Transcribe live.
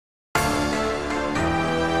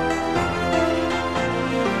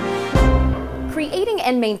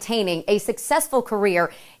and maintaining a successful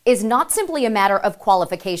career is not simply a matter of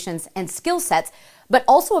qualifications and skill sets, but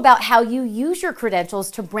also about how you use your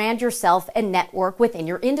credentials to brand yourself and network within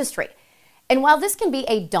your industry. And while this can be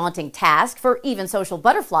a daunting task for even social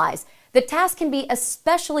butterflies, the task can be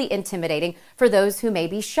especially intimidating for those who may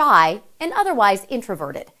be shy and otherwise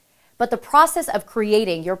introverted. But the process of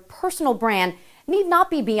creating your personal brand need not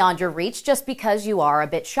be beyond your reach just because you are a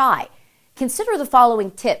bit shy. Consider the following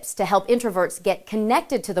tips to help introverts get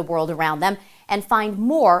connected to the world around them and find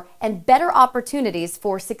more and better opportunities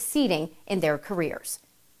for succeeding in their careers.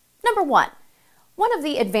 Number one of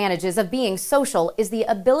the advantages of being social is the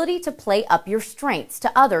ability to play up your strengths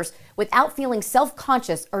to others without feeling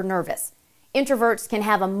self-conscious or nervous. Introverts can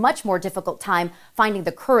have a much more difficult time finding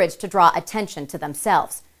the courage to draw attention to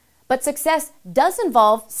themselves. But success does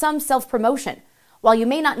involve some self-promotion. While you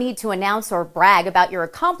may not need to announce or brag about your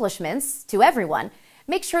accomplishments to everyone,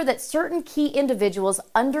 make sure that certain key individuals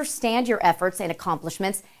understand your efforts and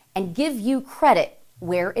accomplishments and give you credit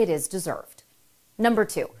where it is deserved. Number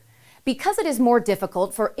two, because it is more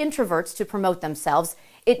difficult for introverts to promote themselves,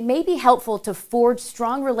 it may be helpful to forge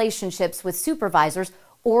strong relationships with supervisors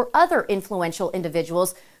or other influential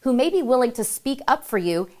individuals who may be willing to speak up for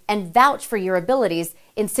you and vouch for your abilities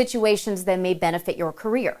in situations that may benefit your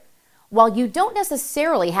career. While you don't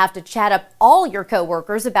necessarily have to chat up all your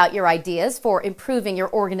coworkers about your ideas for improving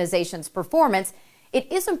your organization's performance,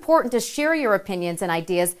 it is important to share your opinions and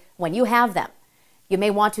ideas when you have them. You may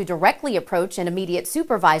want to directly approach an immediate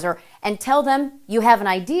supervisor and tell them you have an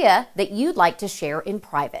idea that you'd like to share in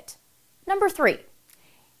private. Number three,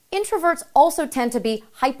 introverts also tend to be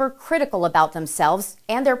hypercritical about themselves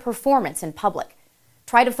and their performance in public.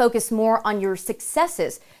 Try to focus more on your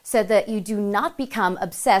successes so that you do not become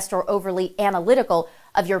obsessed or overly analytical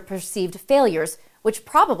of your perceived failures, which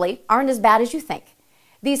probably aren't as bad as you think.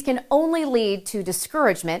 These can only lead to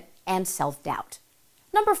discouragement and self-doubt.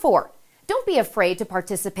 Number four, don't be afraid to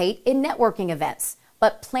participate in networking events,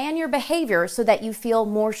 but plan your behavior so that you feel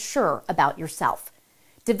more sure about yourself.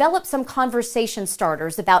 Develop some conversation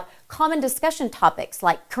starters about common discussion topics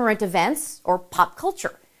like current events or pop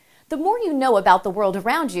culture. The more you know about the world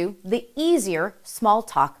around you, the easier small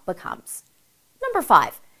talk becomes. Number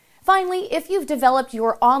five, finally, if you've developed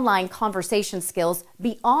your online conversation skills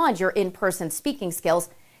beyond your in-person speaking skills,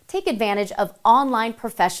 take advantage of online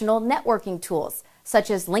professional networking tools such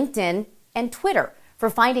as LinkedIn and Twitter for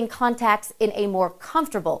finding contacts in a more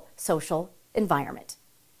comfortable social environment.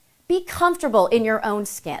 Be comfortable in your own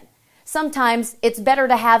skin. Sometimes it's better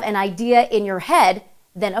to have an idea in your head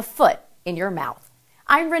than a foot in your mouth.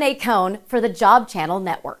 I'm Renee Kohn for the Job Channel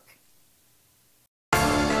Network.